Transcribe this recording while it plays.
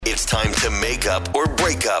It's time to make up or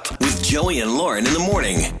break up with Joey and Lauren in the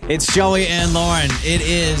morning. It's Joey and Lauren. It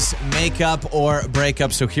is make up or break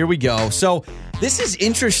up. So here we go. So this is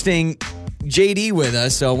interesting. JD with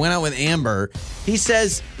us. So went out with Amber. He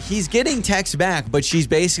says he's getting texts back, but she's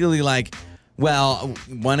basically like, well,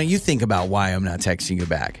 why don't you think about why I'm not texting you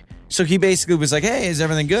back? So he basically was like, hey, is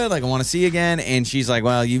everything good? Like, I want to see you again. And she's like,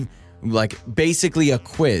 well, you like basically a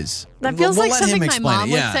quiz. That feels We'll like let him something my explain mom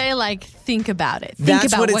it. would say, like, think about it. Think That's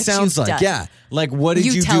about what it sounds you've like. done. Yeah. Like, what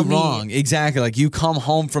did you tell do me. wrong? Exactly. Like, you come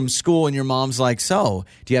home from school and your mom's like, so,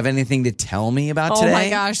 do you have anything to tell me about today? Oh my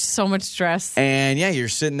gosh, so much stress. And yeah, you're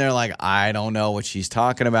sitting there like, I don't know what she's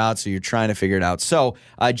talking about. So you're trying to figure it out. So,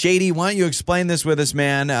 JD, why don't you explain this with us,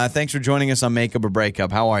 man? Thanks for joining us on Makeup or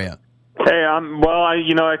Breakup. How are you? Hey,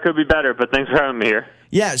 I could be better, but thanks for having me here.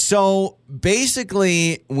 Yeah, so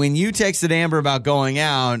basically, when you texted Amber about going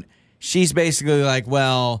out, she's basically like,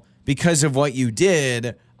 well, because of what you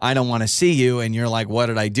did, I don't want to see you. And you're like, what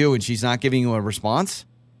did I do? And she's not giving you a response?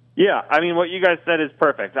 Yeah, I mean, what you guys said is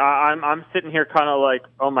perfect. I'm sitting here kind of like,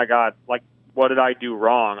 oh my God, like, what did I do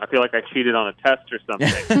wrong? I feel like I cheated on a test or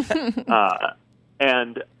something.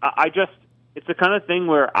 And I just, it's the kind of thing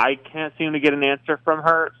where I can't seem to get an answer from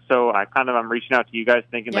her. So I'm reaching out to you guys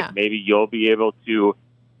thinking like maybe you'll be able to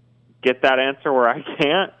get that answer where I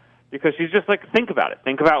can't. Because she's just like, think about it.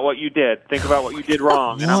 Think about what you did. Think about what you did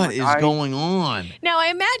wrong. And What is going on? Now, I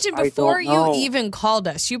imagine before you even called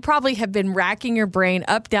us, you probably have been racking your brain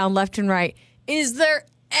up, down, left, and right. Is there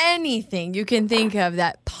anything you can think of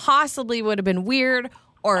that possibly would have been weird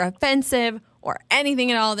or offensive or anything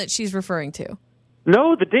at all that she's referring to?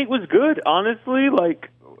 No, the date was good, honestly. Like,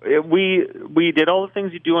 we did all the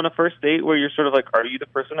things you do on a first date where you're sort of like, are you the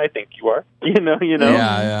person I think you are? You know?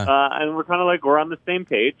 Yeah. And we're kind of like, we're on the same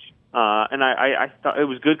page. And I thought it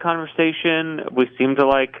was good conversation. We seemed to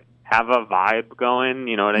like have a vibe going.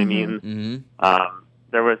 You know what I mean? Mm-hmm.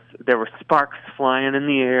 There were sparks flying in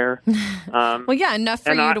the air. Well, yeah, enough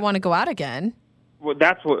for you to want to go out again. Well,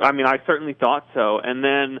 that's what I mean. I certainly thought so. And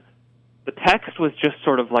then the text was just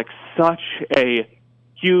sort of like such a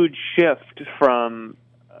huge shift from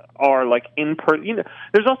our like in person. You know,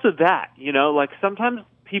 there's also that. You know, like sometimes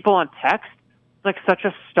people on text. Like such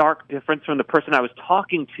a stark difference from the person I was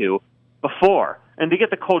talking to before, and to get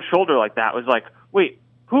the cold shoulder like that was like, wait,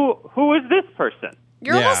 who is this person?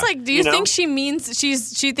 You're almost like, do you think she means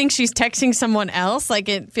she thinks she's texting someone else? Like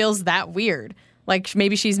it feels that weird. Like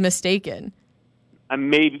maybe she's mistaken.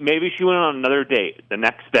 Maybe she went on another date the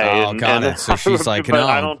next day. Oh, got it. So she's like, but no.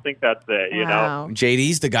 I don't think that's it, you know?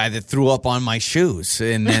 JD's the guy that threw up on my shoes.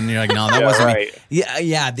 And then you're like, no, that wasn't right. me.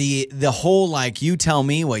 Yeah, the whole, like, you tell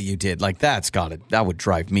me what you did. Like, that would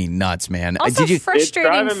drive me nuts, man. Also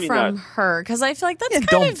frustrating It's from nuts. her, because I feel like that's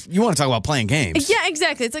kind of... You want to talk about playing games. Yeah,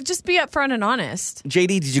 exactly. It's like, just be upfront and honest. JD,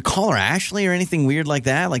 did you call her Ashley or anything weird like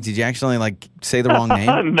that? Like, did you actually, like, say the wrong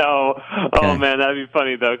name? No. Okay. Oh, man, that'd be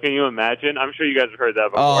funny, though. Can you imagine? I'm sure you guys have heard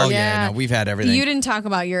that before. Oh, yeah, no, we've had everything. You didn't talk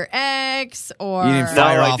about your ex or... You didn't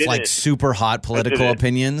fire No, I off, didn't. like, super hot political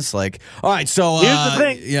opinions? Like, all right, so... Here's the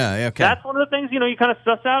thing. Yeah, okay. That's one of the things, you kind of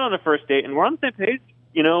suss out on a first date, and we're on the same page,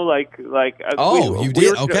 you did?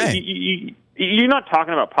 You're not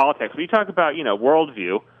talking about politics. We talk about,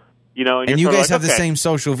 worldview, and you guys have the same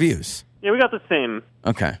social views. Yeah, we got the same.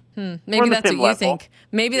 Okay. Maybe that's what you level, think.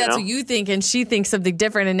 Maybe that's what you think, and she thinks something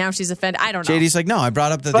different, and now she's offended. I don't know. JD's like, no, I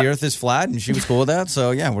brought up that the earth is flat, and she was cool with that,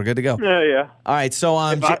 so yeah, we're good to go. Yeah. All right, so...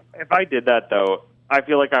 If I did that, though, I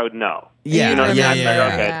feel like I would know. Yeah, You know what I mean?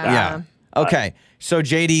 yeah. Okay, so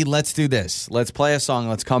JD, let's do this. Let's play a song.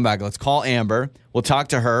 Let's come back. Let's call Amber. We'll talk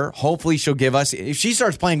to her. Hopefully she'll give us... If she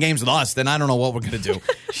starts playing games with us, then I don't know what we're going to do.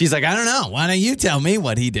 She's like, I don't know. Why don't you tell me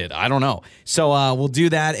what he did? I don't know. So we'll do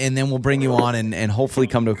that, and then we'll bring you on and hopefully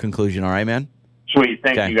come to a conclusion. All right, man? Sweet.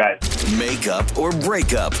 Thank you, guys. Make up or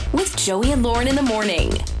break up with Joey and Lauren in the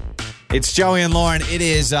morning. It's Joey and Lauren. It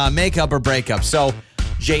is make up or break up. So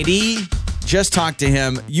JD... just talked to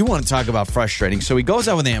him. You want to talk about frustrating. So he goes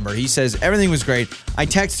out with Amber. He says, everything was great. I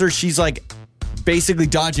text her. She's like basically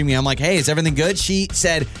dodging me. I'm like, hey, is everything good? She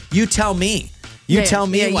said, you tell me. You tell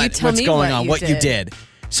me what's going on, what you did.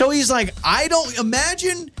 So he's like, I don't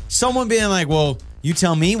imagine someone being like, well, you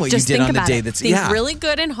tell me what just you did on the about day it. that's think really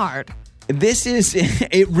good and hard. This is,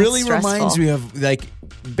 it really stressful. reminds me of like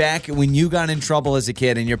back when you got in trouble as a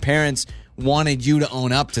kid and your parents wanted you to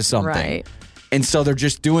own up to something. Right. And so they're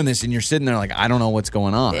just doing this and you're sitting there like, I don't know what's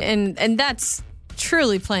going on. And that's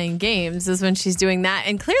truly playing games is when she's doing that.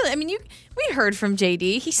 And clearly, I mean, we heard from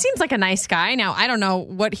JD. He seems like a nice guy. Now, I don't know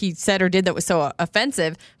what he said or did that was so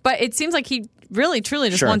offensive, but it seems like he really, truly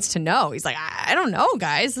just wants to know. He's like, I don't know,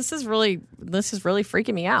 guys. This is really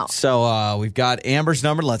freaking me out. So we've got Amber's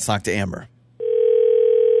number. Let's talk to Amber.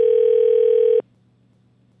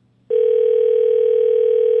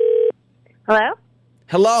 Hello?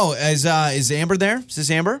 Hello. Is Amber there? Is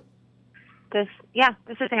this Amber? This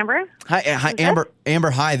is Amber. Hi, Amber. Amber,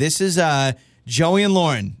 hi. This is Joey and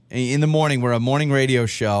Lauren in the morning. We're a morning radio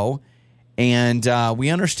show, and we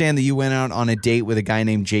understand that you went out on a date with a guy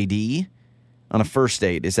named JD on a first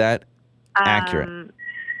date. Is that accurate?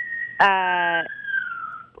 Yeah.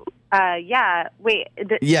 Wait.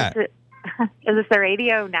 Yeah. Is this the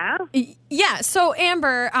radio now? Yeah. So,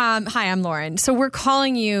 Amber, hi, I'm Lauren. So we're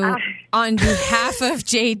calling you on behalf of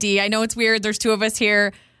JD. I know it's weird. There's two of us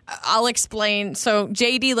here. I'll explain. So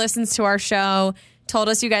JD listens to our show, told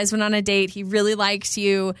us you guys went on a date. He really likes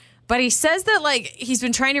you, but he says that like he's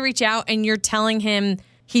been trying to reach out and you're telling him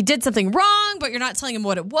he did something wrong, but you're not telling him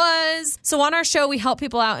what it was. So on our show, we help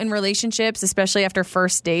people out in relationships, especially after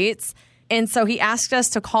first dates. And so he asked us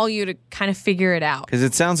to call you to kind of figure it out. Because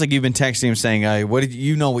it sounds like you've been texting him saying, what did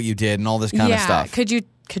you know what you did and all this kind of stuff. Could you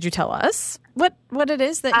tell us what it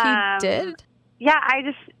is that he did? Yeah, I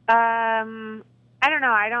just I don't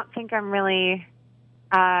know. I don't think I'm really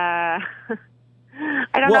I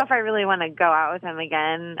don't know if I really want to go out with him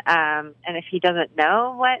again. And if he doesn't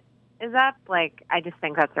know what is up, like I just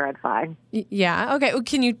think that's a red flag. Yeah. Okay. Well,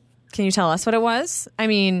 can you tell us what it was? I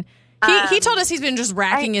mean, he told us he's been just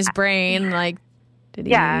racking his brain. Like, did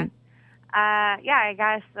he? Yeah. I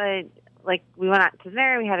guess like we went out to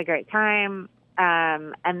dinner. We had a great time.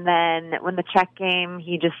 And then when the check came,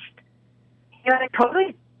 he like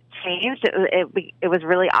totally changed. It was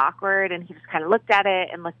really awkward, and he just kind of looked at it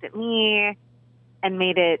and looked at me and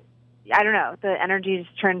made it, I don't know, the energy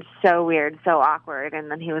just turned so weird, so awkward.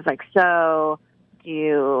 And then he was like, so do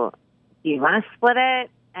you want to split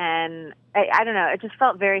it? And I don't know, it just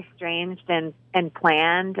felt very strange and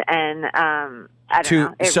planned, and I don't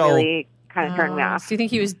know, it really kind of turned me off. So you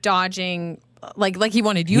think he was dodging, like he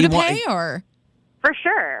wanted you to pay, or? For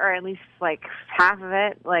sure, or at least like half of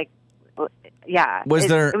it, like. Yeah. It was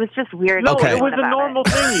just weird. No, it was a normal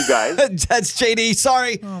thing, you guys. That's JD.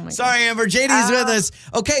 Sorry. Sorry, Amber. JD's with us.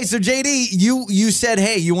 Okay, so JD, you said,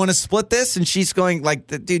 hey, you want to split this? And she's going like,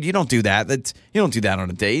 dude, you don't do that. You don't do that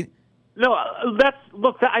on a date. No,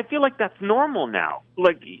 I feel like that's normal now.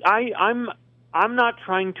 Like I'm not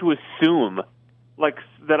trying to assume like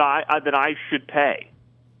that I should pay.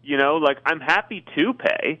 You know, like I'm happy to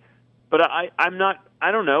pay, but I'm not.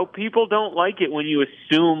 I don't know. People don't like it when you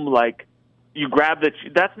assume, like, you grab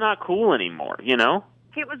that's not cool anymore, you know?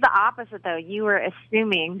 It was the opposite, though. You were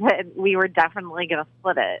assuming that we were definitely going to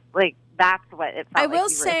split it. Like, that's what it felt like. I will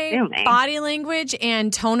say body language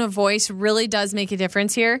and tone of voice really does make a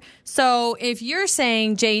difference here. So if you're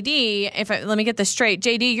saying, JD, let me get this straight,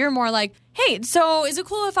 JD, you're more like, hey, so is it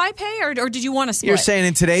cool if I pay, or did you want to split? You're saying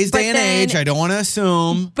in today's day and age, I don't want to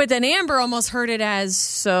assume. But then Amber almost heard it as,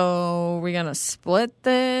 so we're going to split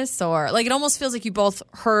this? Or like it almost feels like you both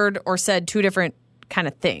heard or said two different kind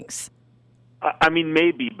of things. I mean,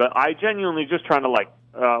 maybe, but I genuinely just trying to like,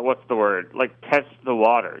 what's the word? Like test the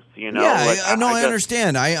waters, you know? Yeah, like, I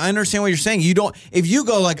understand. I understand what you're saying. You don't. If you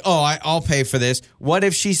go like, I'll pay for this. What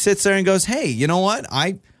if she sits there and goes, hey, you know what?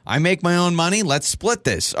 I make my own money. Let's split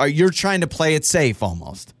this. You're trying to play it safe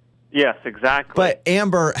almost. Yes, exactly. But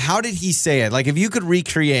Amber, how did he say it? Like, if you could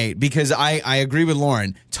recreate, because I agree with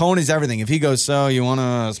Lauren, tone is everything. If he goes, so you want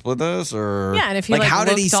to split this, or yeah, and if he like how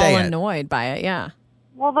did he say all annoyed by it, yeah.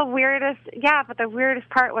 Well, the weirdest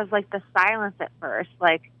part was like the silence at first.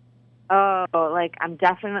 Like, like I'm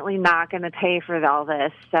definitely not going to pay for all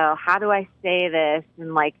this. So how do I say this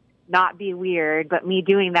and like not be weird? But me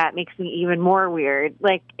doing that makes me even more weird.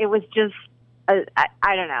 Like it was just,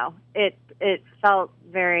 I don't know. It felt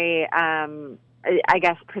very, I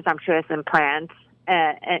guess, presumptuous and planned,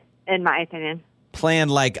 in my opinion. Plan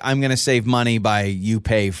like I'm going to save money by you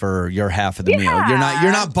pay for your half of the meal.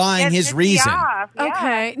 You're not buying his reason. Yeah.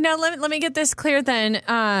 Okay. Now let me get this clear then.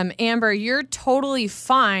 Amber, you're totally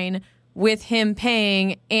fine with him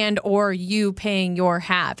paying and or you paying your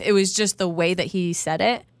half. It was just the way that he said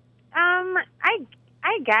it.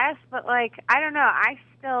 I guess, but like I don't know. I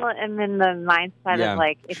still am in the mindset of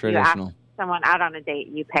like if you ask someone out on a date,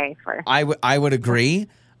 you pay for. I would agree.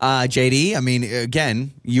 JD, I mean,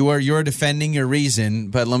 again, you're defending your reason,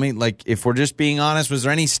 but let me, like, if we're just being honest, was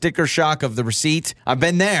there any sticker shock of the receipt? I've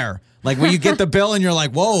been there. Like, when you get the bill and you're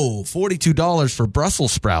like, whoa, $42 for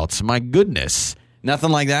Brussels sprouts. My goodness. Nothing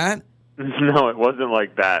like that? No, it wasn't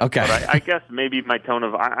like that. Okay. But I guess maybe my tone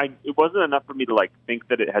of it wasn't enough for me to like think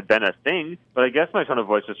that it had been a thing. But I guess my tone of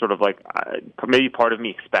voice was sort of like maybe part of me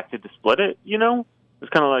expected to split it. You know, it's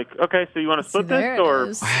kind of like, okay, so you want to split this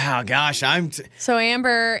or? Wow, gosh, So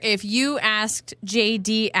Amber, if you asked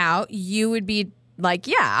JD out, you would be like,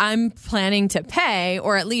 yeah, I'm planning to pay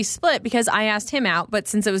or at least split because I asked him out. But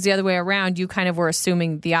since it was the other way around, you kind of were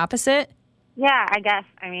assuming the opposite. Yeah, I guess.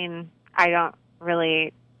 I mean, I don't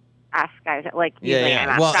really ask guys like usually I'm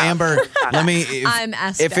asked Well, out. Amber, let me. I'm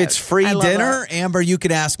asked if out. it's free I love dinner, it. Amber, you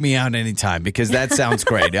could ask me out anytime because that sounds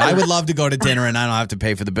great. I would love to go to dinner and I don't have to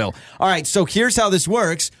pay for the bill. All right, so here's how this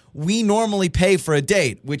works. We normally pay for a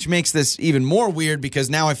date, which makes this even more weird because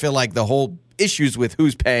now I feel like the whole issues with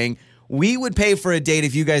who's paying. We would pay for a date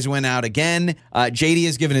if you guys went out again. JD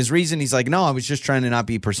has given his reason. He's like, no, I was just trying to not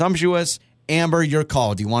be presumptuous. Amber, your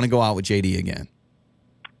call. Do you want to go out with JD again?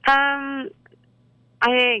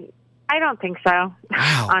 I don't think so.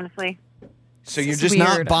 Wow. Honestly. So you're It's just weird.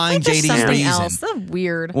 not buying Like there's JD's something reason. else. That's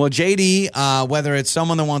weird. Well, JD, whether it's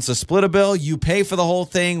someone that wants to split a bill, you pay for the whole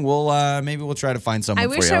thing. Maybe we'll try to find someone I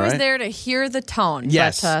for wish you. I was all right? there to hear the tone.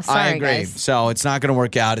 Yes, but, sorry, I agree. guys. So it's not going to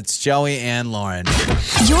work out. It's Joey and Lauren.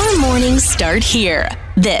 Your mornings start here.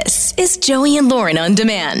 This is Joey and Lauren on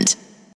Demand.